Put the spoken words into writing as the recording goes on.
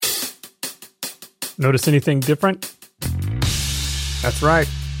Notice anything different? That's right,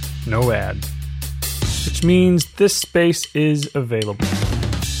 no ads. Which means this space is available.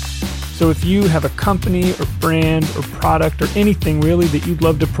 So if you have a company or brand or product or anything really that you'd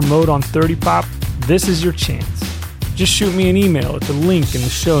love to promote on 30 Pop, this is your chance. Just shoot me an email at the link in the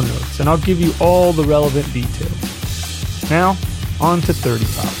show notes and I'll give you all the relevant details. Now, on to 30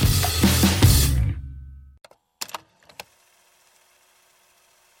 Pop.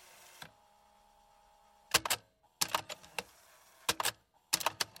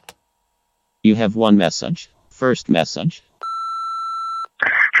 You have one message. First message.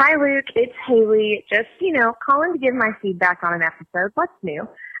 Hi, Luke. It's Haley. Just, calling to give my feedback on an episode. What's new?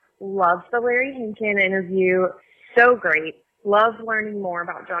 Loved the Larry Hinkin interview. So great. Loved learning more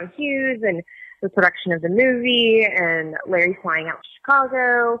about John Hughes and the production of the movie and Larry flying out to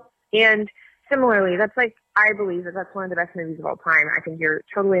Chicago. And similarly, I believe that's one of the best movies of all time. I think you're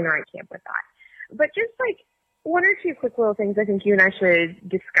totally in the right camp with that. But just one or two quick little things I think you and I should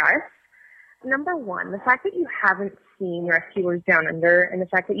discuss. Number one, the fact that you haven't seen Rescuers Down Under and the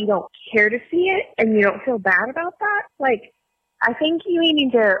fact that you don't care to see it and you don't feel bad about that, I think you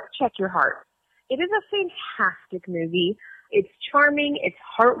need to check your heart. It is a fantastic movie. It's charming. It's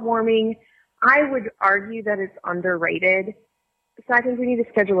heartwarming. I would argue that it's underrated. So I think we need to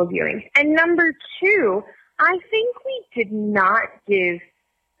schedule a viewing. And number two, I think we did not give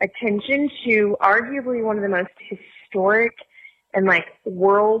attention to arguably one of the most historic and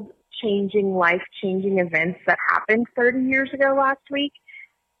world-changing, life-changing events that happened 30 years ago last week.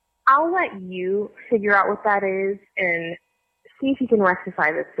 I'll let you figure out what that is and see if you can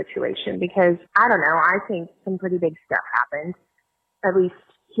rectify this situation because, I don't know, I think some pretty big stuff happened, at least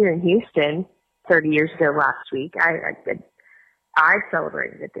here in Houston 30 years ago last week. I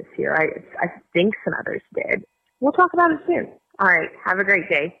celebrated it this year. I think some others did. We'll talk about it soon. All right. Have a great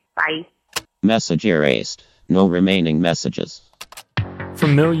day. Bye. Message erased. No remaining messages.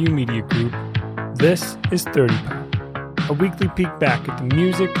 From Milieu Media Group, this is 30 Pop, a weekly peek back at the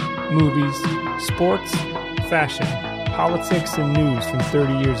music, movies, sports, fashion, politics, and news from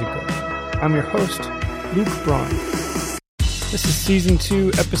 30 years ago. I'm your host, Luke Braun. This is Season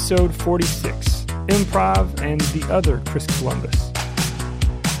 2, Episode 46, Improv and the Other Chris Columbus.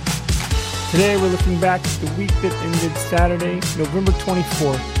 Today we're looking back at the week that ended Saturday, November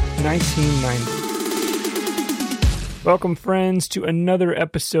 24th, 1990. Welcome, friends, to another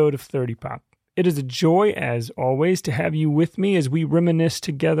episode of 30 Pop. It is a joy, as always, to have you with me as we reminisce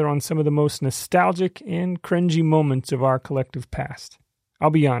together on some of the most nostalgic and cringy moments of our collective past. I'll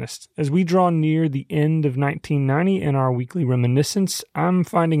be honest, as we draw near the end of 1990 in our weekly reminiscence, I'm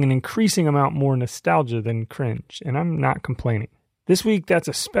finding an increasing amount more nostalgia than cringe, and I'm not complaining. This week, that's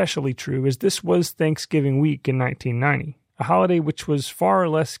especially true, as this was Thanksgiving week in 1990. A holiday which was far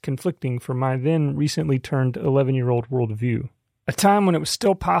less conflicting for my then recently turned 11-year-old worldview. A time when it was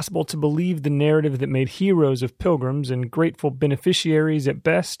still possible to believe the narrative that made heroes of pilgrims and grateful beneficiaries at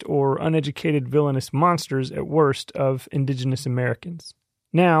best or uneducated villainous monsters at worst of indigenous Americans.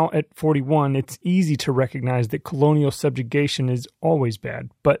 Now, at 41, it's easy to recognize that colonial subjugation is always bad,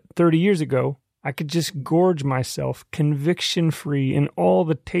 but 30 years ago, I could just gorge myself conviction-free in all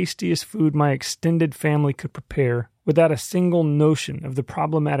the tastiest food my extended family could prepare without a single notion of the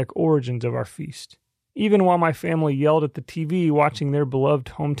problematic origins of our feast. Even while my family yelled at the TV watching their beloved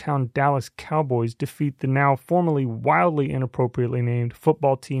hometown Dallas Cowboys defeat the now formerly wildly inappropriately named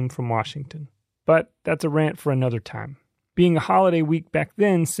football team from Washington. But that's a rant for another time. Being a holiday week back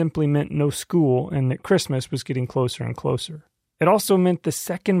then simply meant no school and that Christmas was getting closer and closer. It also meant the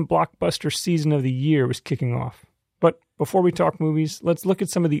second blockbuster season of the year was kicking off. But before we talk movies, let's look at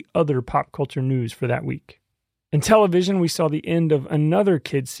some of the other pop culture news for that week. In television, we saw the end of another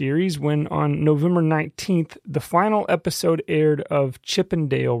kids series when on November 19th, the final episode aired of Chip 'n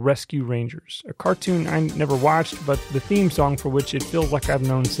Dale Rescue Rangers, a cartoon I never watched, but the theme song for which it feels like I've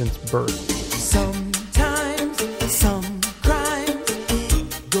known since birth. Sometimes some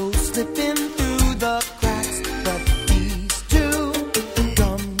crimes go slipping through the cracks, but these two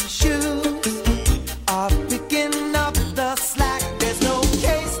gumshoes are picking up the slack. There's no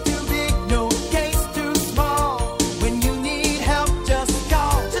case too big, no case too small. When you need help, just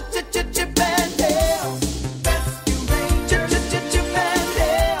call Chip 'n Dale Rescue Rangers. Chip 'n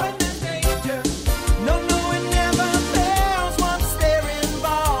Dale when there's danger. No, it never fails once they're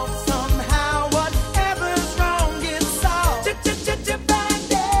involved. Somehow what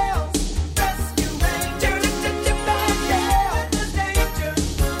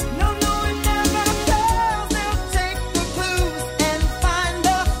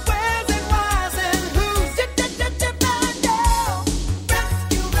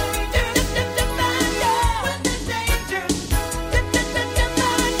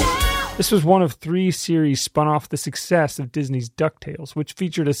This was one of 3 series spun off the success of Disney's DuckTales, which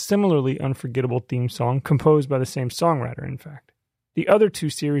featured a similarly unforgettable theme song composed by the same songwriter, in fact. The other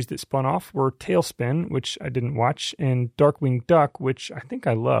 2 series that spun off were Tailspin, which I didn't watch, and Darkwing Duck, which I think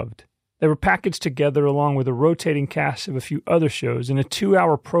I loved. They were packaged together along with a rotating cast of a few other shows in a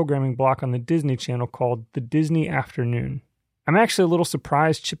 2-hour programming block on the Disney Channel called The Disney Afternoon. I'm actually a little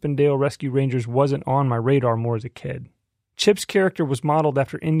surprised Chip and Dale Rescue Rangers wasn't on my radar more as a kid. Chip's character was modeled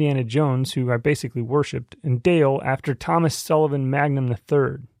after Indiana Jones, who I basically worshipped, and Dale after Thomas Sullivan Magnum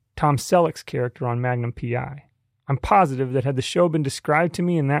III, Tom Selleck's character on Magnum P.I. I'm positive that had the show been described to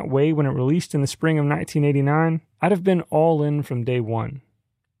me in that way when it released in the spring of 1989, I'd have been all in from day one.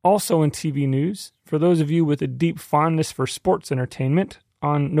 Also in TV news, for those of you with a deep fondness for sports entertainment,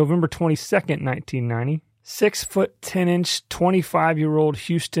 on November 22nd, 1990, 6'10", 25-year-old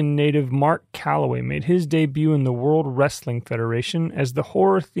Houston native Mark Calloway made his debut in the World Wrestling Federation as the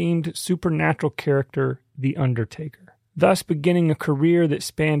horror-themed supernatural character The Undertaker, thus beginning a career that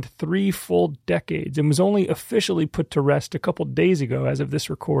spanned 3 full decades and was only officially put to rest a couple days ago as of this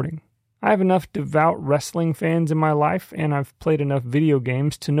recording. I have enough devout wrestling fans in my life, and I've played enough video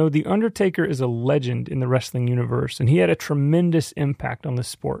games to know The Undertaker is a legend in the wrestling universe, and he had a tremendous impact on the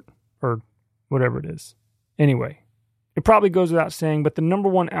sport, or whatever it is. Anyway, it probably goes without saying, but the number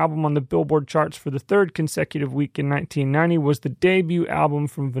 1 album on the Billboard charts for the 3rd consecutive week in 1990 was the debut album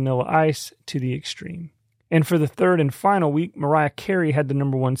from Vanilla Ice, To the Extreme. And for the 3rd and final week, Mariah Carey had the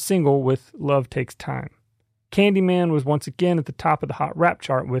number 1 single with Love Takes Time. Candyman was once again at the top of the Hot Rap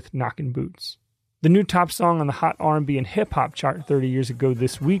chart with Knockin' Boots. The new top song on the Hot R&B and Hip Hop chart 30 years ago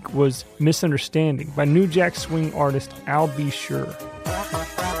this week was Misunderstanding by New Jack Swing artist Al B. Sure.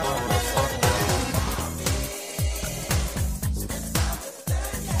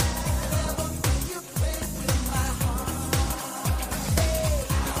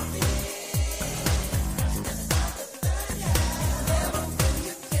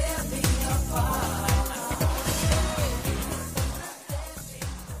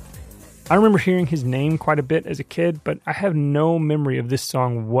 I remember hearing his name quite a bit as a kid, but I have no memory of this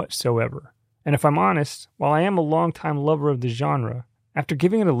song whatsoever. And if I'm honest, while I am a longtime lover of the genre, after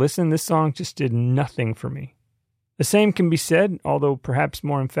giving it a listen, this song just did nothing for me. The same can be said, although perhaps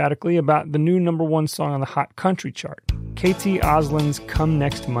more emphatically, about the new number 1 song on the Hot Country chart, KT Oslin's Come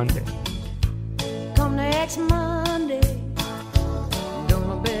Next Monday. Come next Monday, go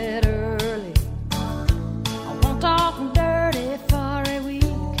to bed early. I won't talk dirty for a week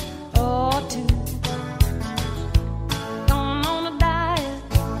or 2. Going on a diet,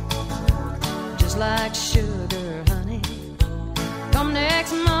 just like sugar, honey. Come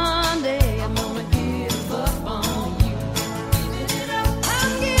next Monday, I'm gonna give up on you. I'm giving it up.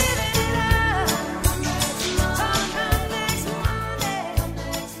 Come next Monday, I'm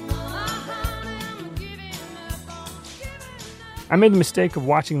giving up. I made the mistake of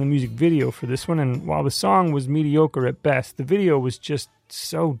watching the music video for this one, and while the song was mediocre at best, the video was just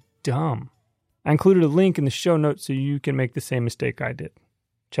so dumb. I included a link in the show notes so you can make the same mistake I did.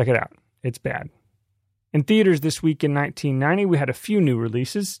 Check it out. It's bad. In theaters this week in 1990, we had a few new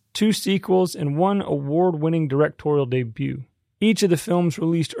releases, 2 sequels, and 1 award-winning directorial debut. Each of the films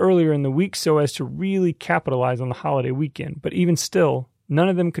released earlier in the week so as to really capitalize on the holiday weekend, but even still, none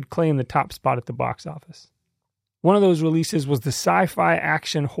of them could claim the top spot at the box office. One of those releases was the sci-fi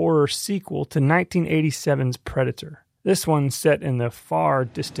action horror sequel to 1987's Predator. This one set in the far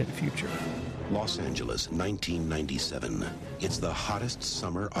distant future. Los Angeles, 1997. It's the hottest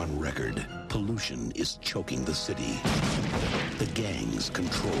summer on record. Pollution is choking the city. The gangs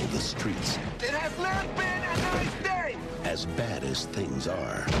control the streets. It has not been a nice day. As bad as things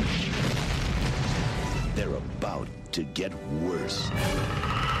are, they're about to get worse.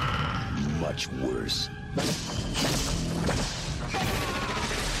 Much worse.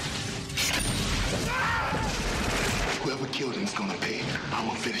 Whoever killed him is gonna pay. I'm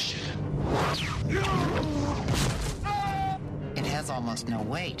gonna finish it. It has almost no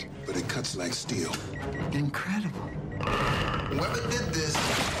weight. But it cuts like steel. Incredible. Whoever did this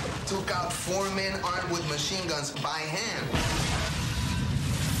took out 4 men armed with machine guns by hand.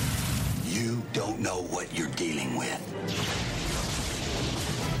 You don't know what you're dealing with.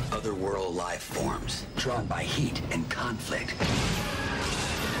 Otherworld life forms, drawn by heat and conflict.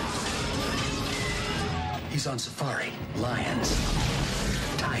 He's on safari. Lions,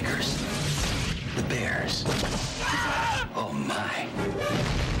 tigers, the bears. Oh my.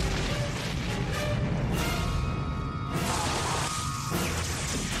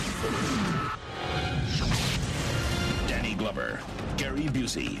 Danny Glover, Gary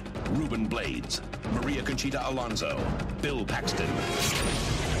Busey, Reuben Blades, Maria Conchita Alonso, Bill Paxton.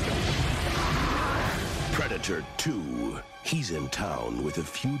 Predator 2. He's in town with a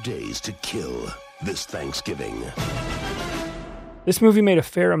few days to kill this Thanksgiving. This movie made a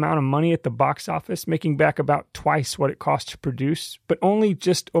fair amount of money at the box office, making back about twice what it cost to produce, but only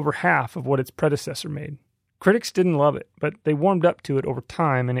just over half of what its predecessor made. Critics didn't love it, but they warmed up to it over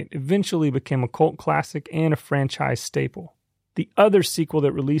time, and it eventually became a cult classic and a franchise staple. The other sequel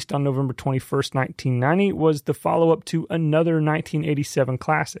that released on November 21st, 1990 was the follow-up to another 1987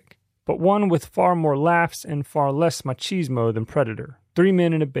 classic, but one with far more laughs and far less machismo than Predator. 3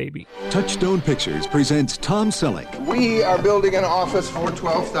 Men and a Baby. Touchstone Pictures presents Tom Selleck. We are building an office for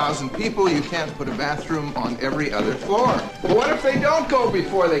 12,000 people. You can't put a bathroom on every other floor. But what if they don't go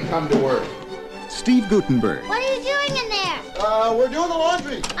before they come to work? Steve Guttenberg. What are you doing in there? We're doing the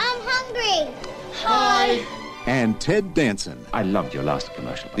laundry. I'm hungry. Hi. And Ted Danson. I loved your last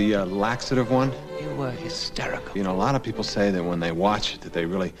commercial. The laxative one? You were hysterical. You know, a lot of people say that when they watch it, that they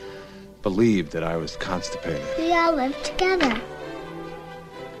really believed that I was constipated. We all live together.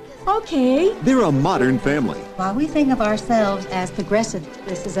 Okay. They're a modern family. While we think of ourselves as progressive,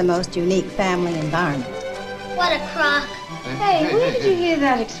 this is a most unique family environment. What a crock. Hey, where did you hear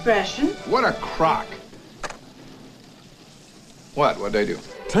that expression? What a crock. What'd I do?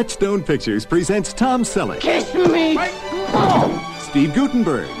 Touchstone Pictures presents Tom Selleck. Kiss me! Steve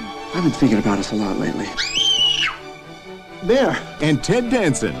Guttenberg. I've been thinking about us a lot lately. There. And Ted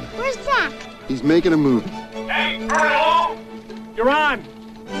Danson. Where's Zach? He's making a movie. Hey, hello! You're on!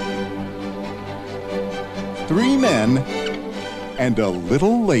 3 men and a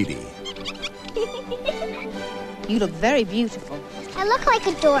little lady. You look very beautiful. I look like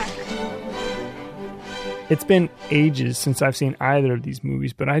a dork. It's been ages since I've seen either of these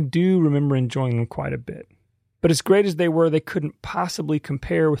movies, but I do remember enjoying them quite a bit. But as great as they were, they couldn't possibly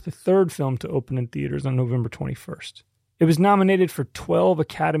compare with the third film to open in theaters on November 21st. It was nominated for 12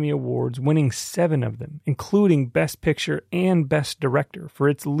 Academy Awards, winning 7 of them, including Best Picture and Best Director for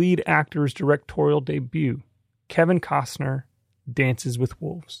its lead actor's directorial debut. Kevin Costner Dances with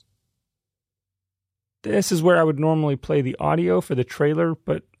Wolves. This is where I would normally play the audio for the trailer,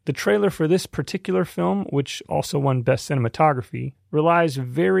 but the trailer for this particular film, which also won Best Cinematography, relies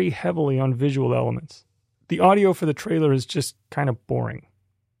very heavily on visual elements. The audio for the trailer is just kind of boring.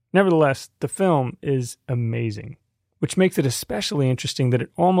 Nevertheless, the film is amazing, which makes it especially interesting that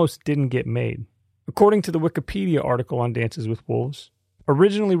it almost didn't get made. According to the Wikipedia article on Dances with Wolves,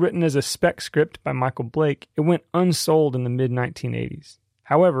 originally written as a spec script by Michael Blake, it went unsold in the mid-1980s.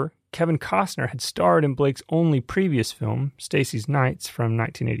 However, Kevin Costner had starred in Blake's only previous film, Stacy's Nights from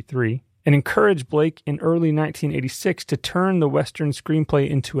 1983, and encouraged Blake in early 1986 to turn the Western screenplay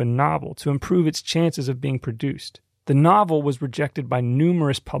into a novel to improve its chances of being produced. The novel was rejected by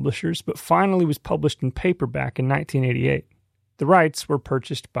numerous publishers, but finally was published in paperback in 1988. The rights were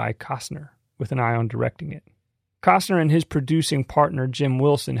purchased by Costner, with an eye on directing it. Costner and his producing partner, Jim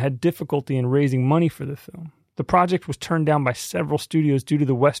Wilson, had difficulty in raising money for the film. The project was turned down by several studios due to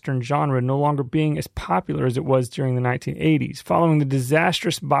the Western genre no longer being as popular as it was during the 1980s, following the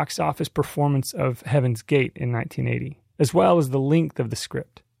disastrous box office performance of Heaven's Gate in 1980, as well as the length of the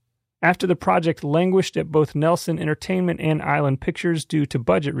script. After the project languished at both Nelson Entertainment and Island Pictures due to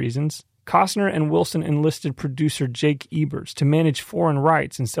budget reasons, Costner and Wilson enlisted producer Jake Ebers to manage foreign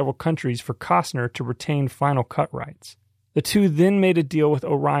rights in several countries for Costner to retain final cut rights. The two then made a deal with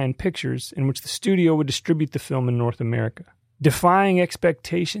Orion Pictures in which the studio would distribute the film in North America. Defying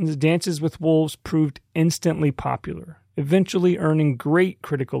expectations, Dances with Wolves proved instantly popular, eventually earning great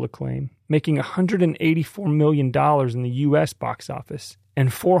critical acclaim, making $184 million in the U.S. box office and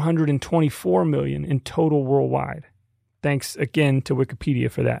 $424 million in total worldwide. Thanks again to Wikipedia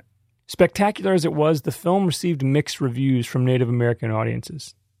for that. Spectacular as it was, the film received mixed reviews from Native American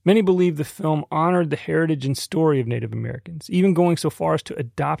audiences. Many believe the film honored the heritage and story of Native Americans, even going so far as to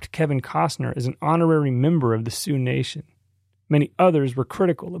adopt Kevin Costner as an honorary member of the Sioux Nation. Many others were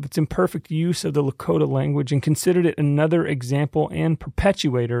critical of its imperfect use of the Lakota language and considered it another example and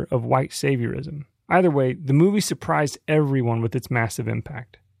perpetuator of white saviorism. Either way, the movie surprised everyone with its massive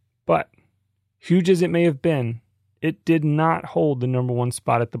impact. But, huge as it may have been, it did not hold the number one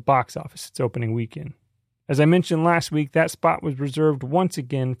spot at the box office its opening weekend. As I mentioned last week, that spot was reserved once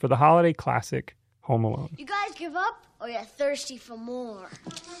again for the holiday classic, Home Alone. You guys give up, or you're thirsty for more?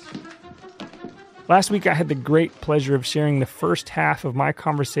 Last week, I had the great pleasure of sharing the first half of my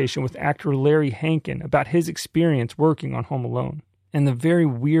conversation with actor Larry Hankin about his experience working on Home Alone and the very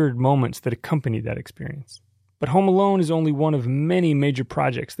weird moments that accompanied that experience. But Home Alone is only one of many major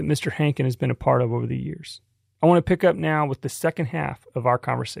projects that Mr. Hankin has been a part of over the years. I want to pick up now with the second half of our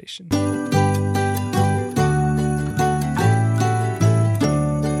conversation.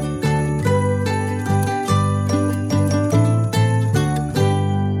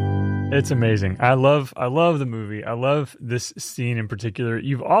 It's amazing. I love the movie. I love this scene in particular.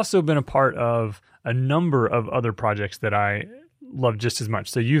 You've also been a part of a number of other projects that I love just as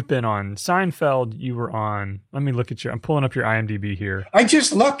much. So you've been on Seinfeld. You were on, let me look at I'm pulling up your IMDb here. I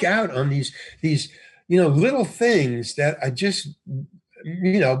just luck out on these, little things that I just,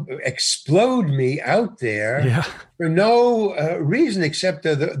 explode me out there for no reason except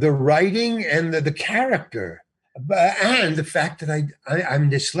the writing and the character. And the fact that I'm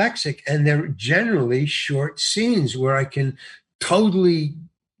dyslexic, and they're generally short scenes where I can totally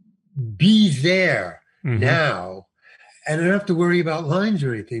be there now. And I don't have to worry about lines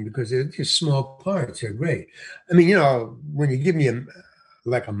or anything because they're just small parts. They're great. I mean, when you give me a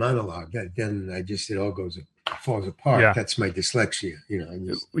monologue, then it all falls apart. Yeah. That's my dyslexia.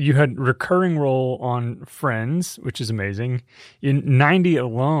 You had recurring role on Friends, which is amazing. In 90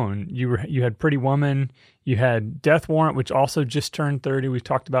 alone, you had Pretty Woman. You had Death Warrant, which also just turned 30. We've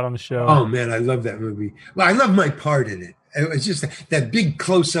talked about on the show. Oh man, I love that movie. Well, I love my part in it. It was just that big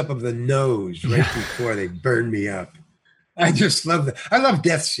close up of the nose right before they burned me up. I just love that. I love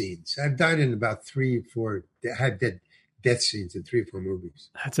death scenes. I've died in about 3 or 4. Had death scenes in 3 or 4 movies.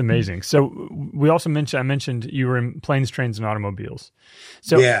 That's amazing. So we also I mentioned you were in Planes, Trains, and Automobiles.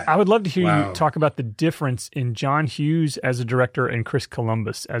 So I would love to hear you talk about the difference in John Hughes as a director and Chris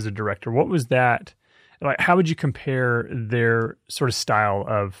Columbus as a director. What was that like? How would you compare their sort of style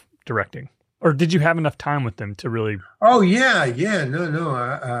of directing? Or did you have enough time with them to really? Oh yeah.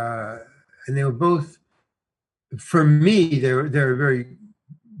 No. And they were both, for me, they're very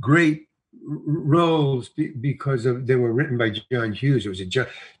great roles because they were written by John Hughes. It was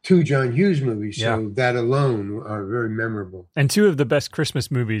 2 John Hughes movies, so that alone are very memorable. And 2 of the best Christmas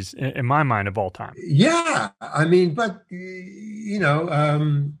movies in my mind of all time. Yeah, I mean, but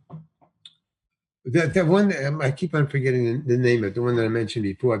that one I keep on forgetting the name of the one that I mentioned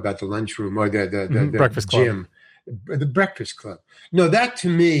before about the lunchroom or the Breakfast gym, the Breakfast Club. No, that to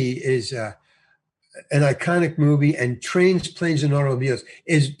me is an iconic movie, and Trains, Planes, and Automobiles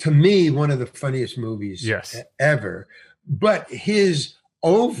is to me one of the funniest movies ever. But his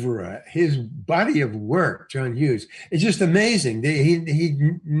body of work, John Hughes, is just amazing.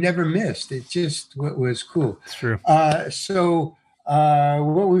 He never missed. It just was cool. It's true. So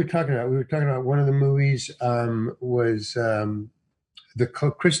what we were talking about? We were talking about one of the movies was the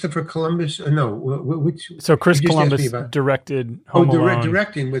Christopher Columbus. No, which? So Chris Columbus directed Home Alone,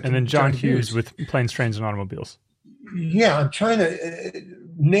 directing with, and then John Hughes with Planes, Trains, and Automobiles. Yeah, I'm trying to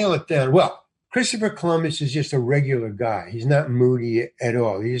nail it down. Well, Christopher Columbus is just a regular guy. He's not moody at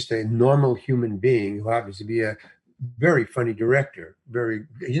all. He's just a normal human being who happens to be a very funny director.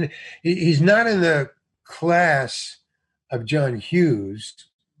 He's not in the class of John Hughes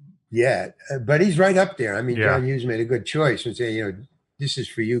yet, but he's right up there. I mean, John Hughes made a good choice and say, this is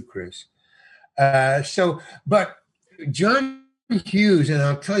for you, Chris. But John Hughes, and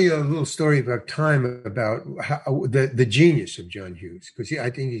I'll tell you a little story about time about how, the genius of John Hughes, because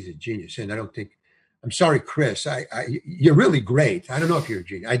I think he's a genius, and I'm sorry, Chris, you're really great. I don't know if you're a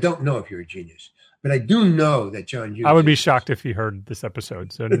genius. I don't know if you're a genius, but I do know that John Hughes. I would be shocked if he heard this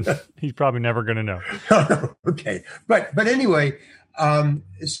episode, so he's probably never going to know. Okay, but anyway,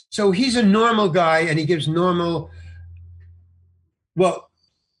 so he's a normal guy, and he gives normal. Well,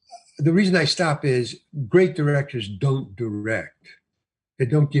 the reason I stop is great directors don't direct. They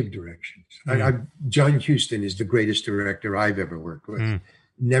don't give directions. John Huston is the greatest director I've ever worked with.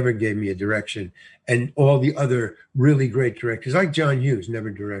 Never gave me a direction. And all the other really great directors, like John Hughes, never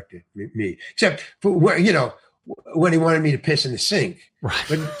directed me. Except for, when he wanted me to piss in the sink. Right.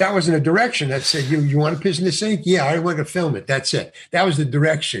 But that wasn't a direction. That said, you want to piss in the sink? Yeah, I want to film it. That's it. That was the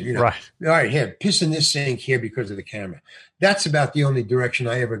direction. Right. All right, here, piss in this sink here because of the camera. That's about the only direction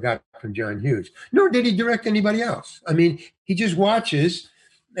I ever got from John Hughes. Nor did he direct anybody else. I mean, he just watches,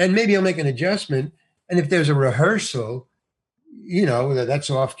 and maybe he'll make an adjustment. And if there's a rehearsal, that's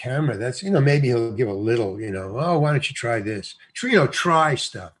off camera. That's, maybe he'll give a little, oh, why don't you try this? Try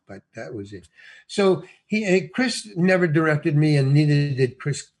stuff. But that was it. So Chris never directed me, and neither did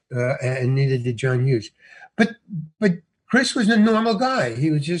Chris, and neither did John Hughes. But Chris was a normal guy.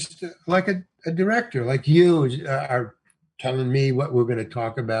 He was just like a director, like you are telling me what we're going to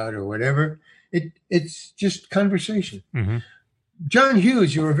talk about or whatever. It's just conversation. Mm-hmm. John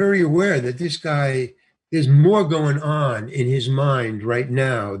Hughes, you were very aware that this guy, there's more going on in his mind right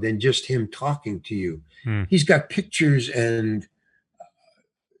now than just him talking to you. He's got pictures and,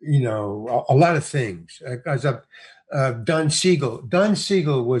 a lot of things. Don Siegel. Don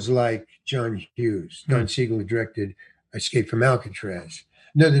Siegel was like John Hughes. Don Siegel directed Escape from Alcatraz.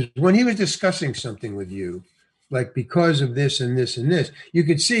 Now, when he was discussing something with you, like because of this and this and this, you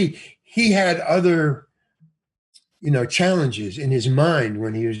could see he had other, challenges in his mind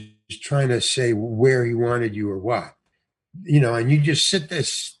when he was trying to say where he wanted you or what, and you just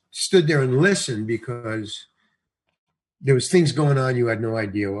stood there and listened because there was things going on. You had no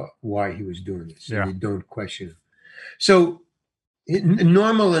idea why he was doing this. Yeah. And you don't question him. So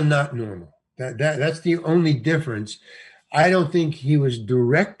normal and not normal. That's the only difference. I don't think he was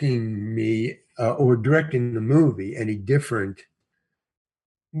directing me or directing the movie any different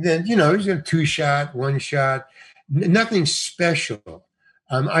than, he's a 2-shot, 1-shot, nothing special.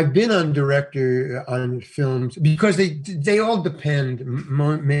 I've been on films because they all depend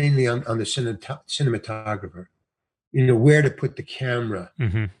mainly on the cinematographer, where to put the camera.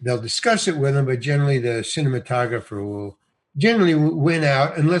 Mm-hmm. They'll discuss it with him, but generally the cinematographer will generally win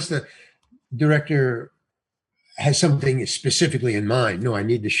out unless the director has something specifically in mind. No, I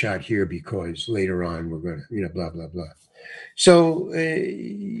need the shot here because later on we're going to, blah, blah, blah. So,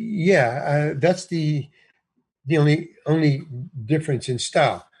 that's the only difference in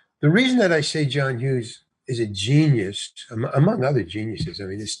style. The reason that I say John Hughes is a genius, among other geniuses, I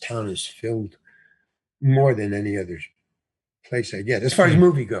mean, this town is filled more than any other place I get. As far as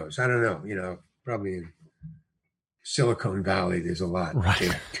movie goes, I don't know, probably in Silicon Valley, there's a lot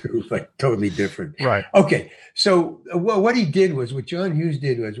there too, like totally different. Right. Okay. So what John Hughes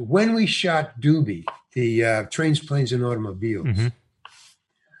did was when we shot Doobie, the Trains, Planes, and Automobiles, mm-hmm.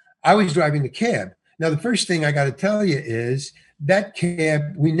 I was driving the cab. Now, the first thing I got to tell you is that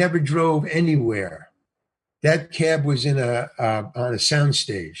cab, we never drove anywhere. That cab was on a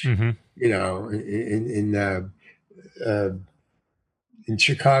soundstage, mm-hmm. In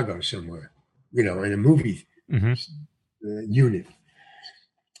Chicago somewhere, in a movie mm-hmm. Unit.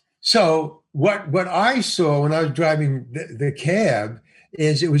 So what I saw when I was driving the cab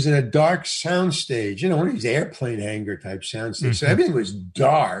is it was in a dark soundstage, one of these airplane hangar type soundstage. Mm-hmm. So everything was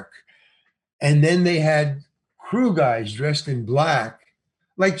dark. And then they had crew guys dressed in black,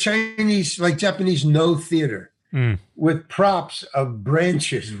 like Japanese no theater, with props of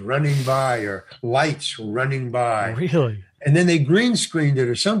branches running by or lights running by. Really? And then they green screened it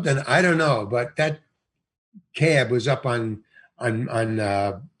or something. I don't know, but that cab was up on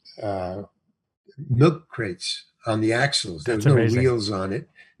milk crates on the axles. There was no wheels on it.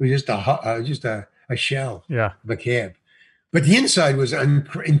 It was just a shell of a cab. But the inside was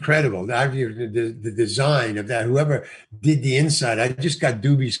incredible. The design of that, whoever did the inside, I just got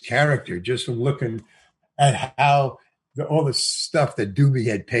Doobie's character just from looking at how all the stuff that Doobie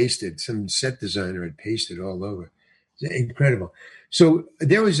had pasted, some set designer had pasted all over. It's incredible. So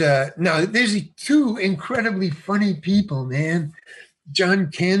there's two incredibly funny people, man.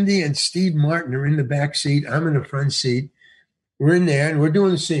 John Candy and Steve Martin are in the back seat. I'm in the front seat. We're in there and we're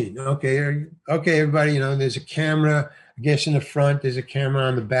doing the scene. Okay, everybody, there's a camera. I guess in the front, there's a camera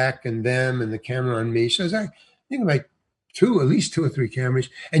on the back and them and the camera on me. So I think like at least 2 or 3 cameras.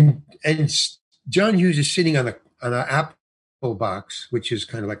 And John Hughes is sitting on an apple box, which is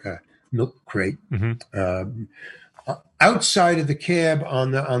kind of like a milk crate, mm-hmm. Outside of the cab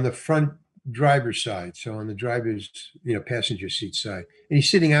on the front driver's side. So on the driver's, passenger seat side. And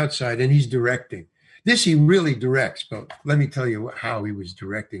he's sitting outside and he's directing. This he really directs, but let me tell you how he was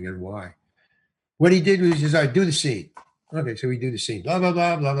directing and why. What he did was he said, do the scene. Okay, so we do the scene. Blah, blah,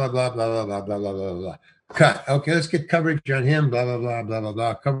 blah, blah, blah, blah, blah, blah, blah, blah, blah, blah. Cut. Okay, let's get coverage on him. Blah, blah, blah, blah, blah,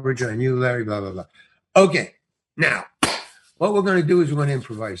 blah. Coverage on you, Larry, blah, blah, blah. Okay, now, what we're going to do is we're going to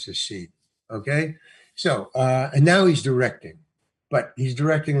improvise this scene. Okay? So, and now he's directing. But he's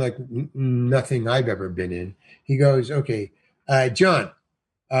directing like nothing I've ever been in. He goes, okay, John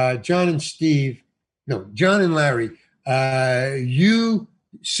and Larry, you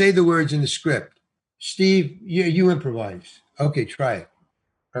say the words in the script. Steve, you improvise. Okay, try it.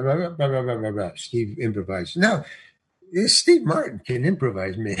 Blah, blah, blah, blah, blah, blah, blah. Steve improvises. Now, Steve Martin can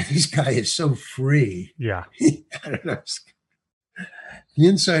improvise, man. This guy is so free. Yeah. I don't know. The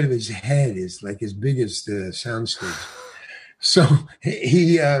inside of his head is like as big as the soundstage. So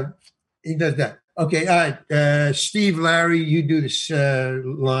he does that. Okay, all right. Steve, Larry, you do the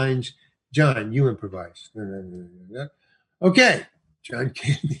lines. John, you improvise. Okay, John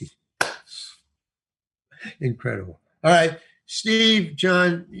Candy. Incredible. All right, Steve,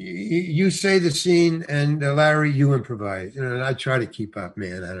 John, you say the scene, and Larry, you improvise. And I try to keep up,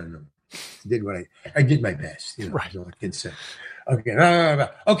 man. I don't know. I did my best. Right. So I can say. Okay.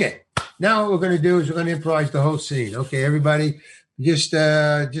 Okay. Now what we're going to do is we're going to improvise the whole scene. Okay, everybody,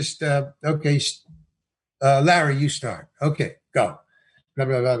 okay. Larry, you start. Okay, go. Blah,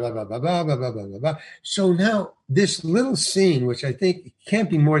 blah, blah, blah, blah, blah, blah, blah, blah, blah, blah. So now this little scene, which I think can't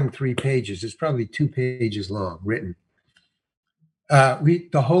be more than 3 pages, it's probably 2 pages long, written.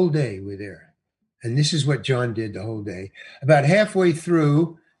 The whole day we're there. And this is what John did the whole day. About halfway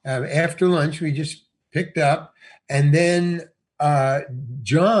through, after lunch, we just picked up. And then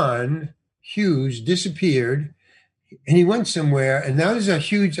John Hughes disappeared. And he went somewhere. And now there's a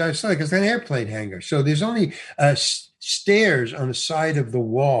huge, it's like it's an airplane hangar. So there's only stairs on the side of the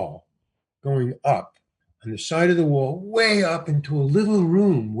wall going up. On the side of the wall, way up into a little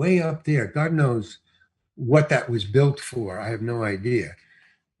room, way up there. God knows what that was built for. I have no idea.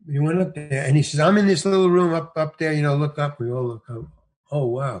 He went up there and he says, I'm in this little room up there, look up. We all look up. Oh,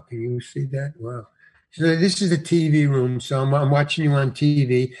 wow. Can you see that? Wow. So this is the TV room. So I'm watching you on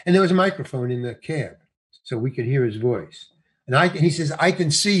TV. And there was a microphone in the cab so we could hear his voice. And he says, I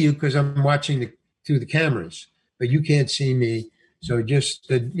can see you because I'm watching through the cameras, but you can't see me. So just,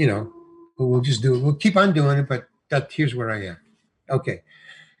 we'll just do it. We'll keep on doing it, but here's where I am. Okay.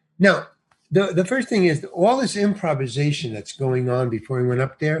 Now, the first thing is all this improvisation that's going on before he went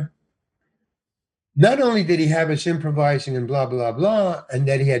up there. Not only did he have us improvising and blah, blah, blah, and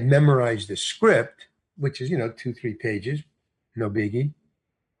that he had memorized the script, which is, 2-3 pages, no biggie,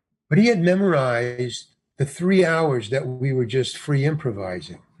 but he had memorized the 3 hours that we were just free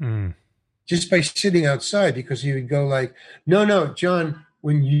improvising. Just by sitting outside, because he would go like, no, John,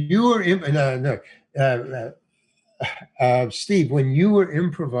 when you were Steve, when you were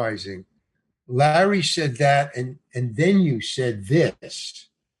improvising, Larry said that, and then you said this.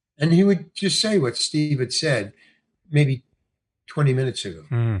 And he would just say what Steve had said maybe 20 minutes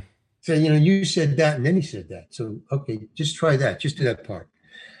ago. So, you said that, and then he said that. So, okay, just try that. Just do that part.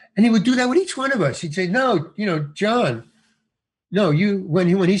 And he would do that with each one of us. He'd say, no, John, no,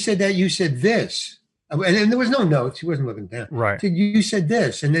 when he said that, you said this. And there was no notes. He wasn't looking down. Right. He said, you said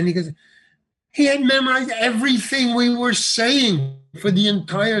this. And then he goes, he had memorized everything we were saying for the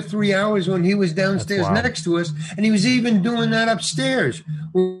entire 3 hours when he was downstairs next to us. And he was even doing that upstairs.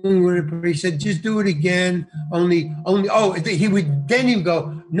 He said, just do it again. He would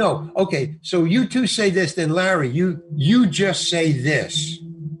go, no, okay, so you two say this, then Larry, you just say this.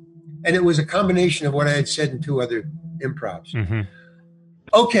 And it was a combination of what I had said in 2 other improvs. Mm-hmm.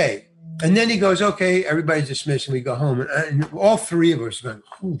 Okay. And then he goes, okay, everybody's dismissed, and we go home. And all 3 of us went,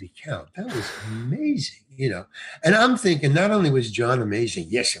 holy cow, that was amazing, And I'm thinking, not only was John amazing,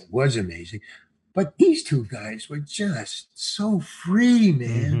 yes, it was amazing, but these 2 guys were just so free,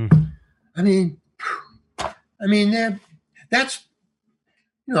 man. Mm-hmm. I mean, that's,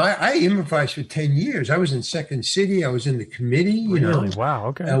 I improvised for 10 years. I was in Second City. I was in the committee, Really? Wow,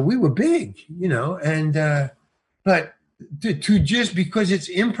 okay. We were big, but to just because it's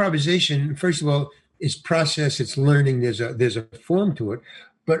improvisation, first of all, it's process, it's learning. There's a form to it,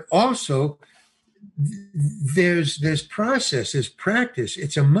 but also there's process, there's practice.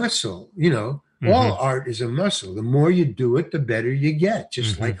 It's a muscle, Mm-hmm. All art is a muscle. The more you do it, the better you get,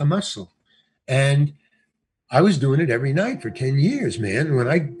 just like a muscle. And I was doing it every night for 10 years, man. When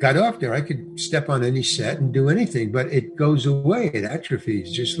I got off there, I could step on any set and do anything, but it goes away. It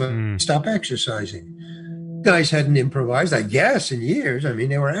atrophies, just like stop exercising. Guys hadn't improvised, I guess, in years. I mean,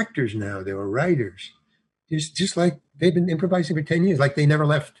 they were actors now. They were writers. Just like they've been improvising for 10 years, like they never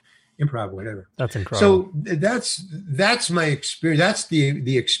left improv, whatever. That's incredible. So that's my experience. That's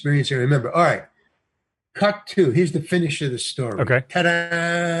the experience I remember. All right. Cut 2. Here's the finish of the story. Okay.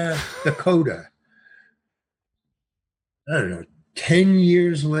 Ta-da! The coda. I don't know, 10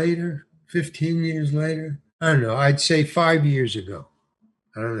 years later, 15 years later. I don't know. I'd say 5 years ago.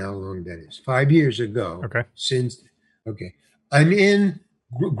 I don't know how long that is. 5 years ago. Okay. I'm in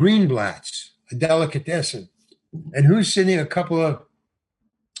Greenblatt's, a delicatessen. And who's sitting a couple of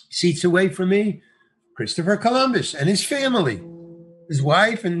seats away from me? Christopher Columbus and his family, his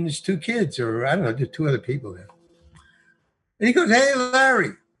wife and his 2 kids, or I don't know, there's 2 other people there. And he goes, hey,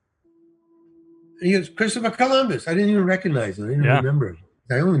 Larry. And he goes, Christopher Columbus. I didn't even recognize him. I didn't remember him.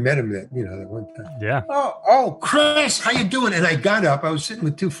 I only met him that one time. Yeah. Oh, Chris, how you doing? And I got up. I was sitting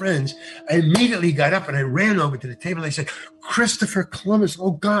with 2 friends. I immediately got up and I ran over to the table. And I said, Christopher Columbus.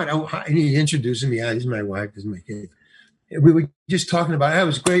 Oh, God. Oh, hi. And he introduced me. This is my wife. This is my kid. We were just talking about it. It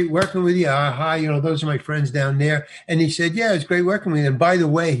was great working with you. Hi, those are my friends down there. And he said, yeah, it's great working with you. And by the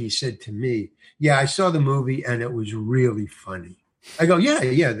way, he said to me, yeah, I saw the movie and it was really funny. I go, yeah,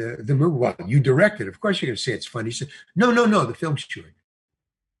 the movie. Well, you directed. Of course you're going to say it's funny. He said, no, the film's short.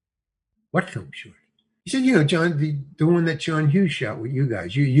 What film short? He said, John, the one that John Hughes shot with you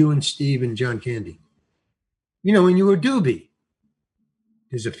guys, you and Steve and John Candy. When you were Doobie.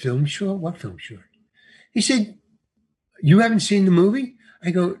 There's a film short? What film short? He said, you haven't seen the movie?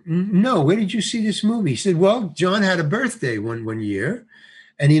 I go, no, where did you see this movie? He said, well, John had a birthday one year,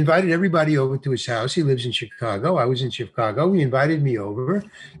 And he invited everybody over to his house. He lives in Chicago. I was in Chicago. He invited me over.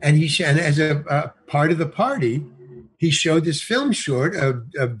 And and as a part of the party, he showed this film short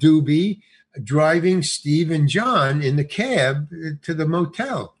of Doobie driving Steve and John in the cab to the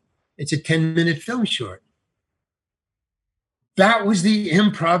motel. It's a 10-minute film short. That was the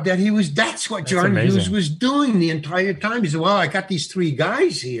improv that's what John Hughes was doing the entire time. He said, well, I got these 3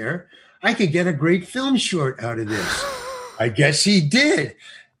 guys here. I could get a great film short out of this. I guess he did.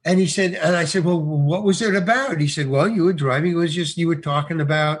 And he said, and I said, well, what was it about? He said, well, you were driving. It was just, you were talking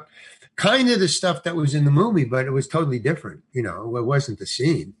about kind of the stuff that was in the movie, but it was totally different. You know, it wasn't the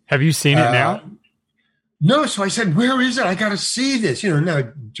scene. Have you seen it now? No. So I said, where is it? I got to see this. You know,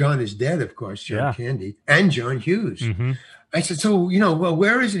 now John is dead, of course, John Candy and John Hughes. Mm-hmm. I said, so, you know, well,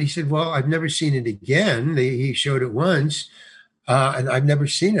 where is it? He said, well, I've never seen it again. He showed it once, and I've never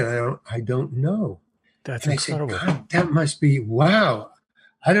seen it. I don't know. That's and incredible. I said, God, that must be, wow.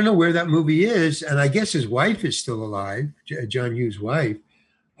 I don't know where that movie is. And I guess his wife is still alive, John Hughes' wife.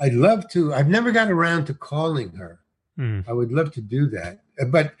 I'd love to. I've never got around to calling her. I would love to do that.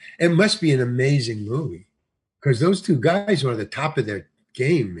 But it must be an amazing movie because those 2 guys were at the top of their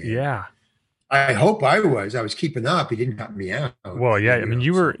game, man. Yeah. I hope I was. I was keeping up. He didn't cut me out. Well, yeah. I mean,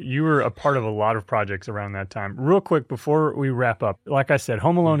 you were a part of a lot of projects around that time. Real quick before we wrap up, like I said,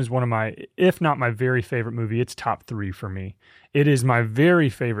 Home Alone is one of my, if not my very favorite movie, it's top 3 for me. It is my very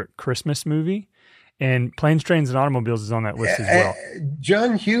favorite Christmas movie, and Planes, Trains, and Automobiles is on that list as well.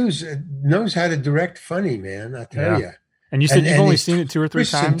 John Hughes knows how to direct funny, man. I tell you. And you said you've only seen it 2 or 3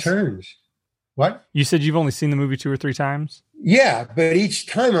 times. Turns. What? You said you've only seen the movie 2 or 3 times. Yeah, but each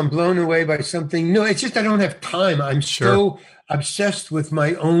time I'm blown away by something new. It's just I don't have time. I'm so obsessed with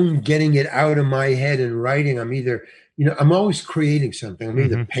my own getting it out of my head and writing. I'm either, you know, I'm always creating something. I'm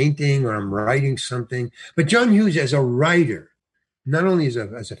either painting or I'm writing something. But John Hughes as a writer, not only as a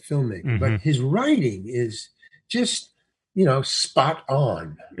filmmaker, but his writing is just, you know, spot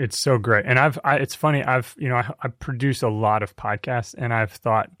on. It's so great. And it's funny. I produce a lot of podcasts, and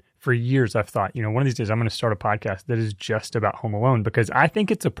for years, I've thought, you know, one of these days I'm going to start a podcast that is just about Home Alone because I think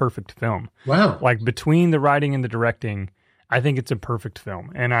it's a perfect film. Wow. Like between the writing and the directing, I think it's a perfect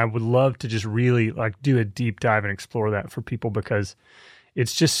film. And I would love to just really like do a deep dive and explore that for people because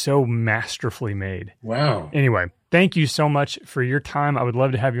it's just so masterfully made. Wow. Anyway, thank you so much for your time. I would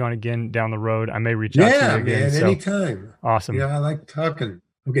love to have you on again down the road. I may reach out to you again. Yeah, man, anytime. Awesome. Yeah, I like talking.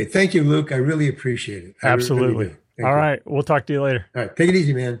 Okay, thank you, Luke. I really appreciate it. Absolutely. Really All right. We'll talk to you later. All right. Take it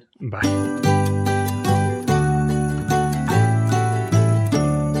easy, man. Bye.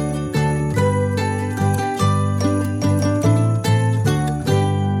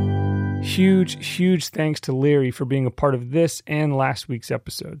 Huge thanks to Larry for being a part of this and last week's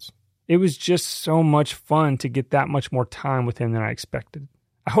episodes. It was just so much fun to get that much more time with him than I expected.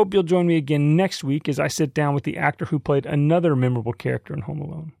 I hope you'll join me again next week as I sit down with the actor who played another memorable character in Home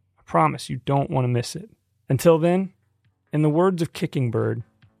Alone. I promise you don't want to miss it. Until then, in the words of Kicking Bird,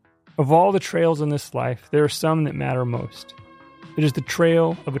 of all the trails in this life, there are some that matter most. It is the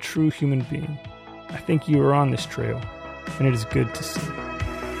trail of a true human being. I think you are on this trail, and it is good to see.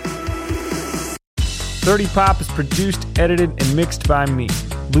 30 Pop is produced, edited, and mixed by me,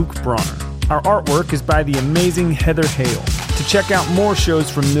 Luke Bronner. Our artwork is by the amazing Heather Hale. To check out more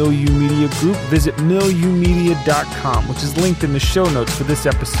shows from Milieu Media Group, visit milieumedia.com, which is linked in the show notes for this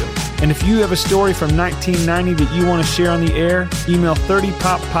episode. And if you have a story from 1990 that you want to share on the air, email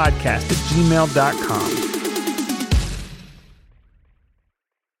 30poppodcast@gmail.com.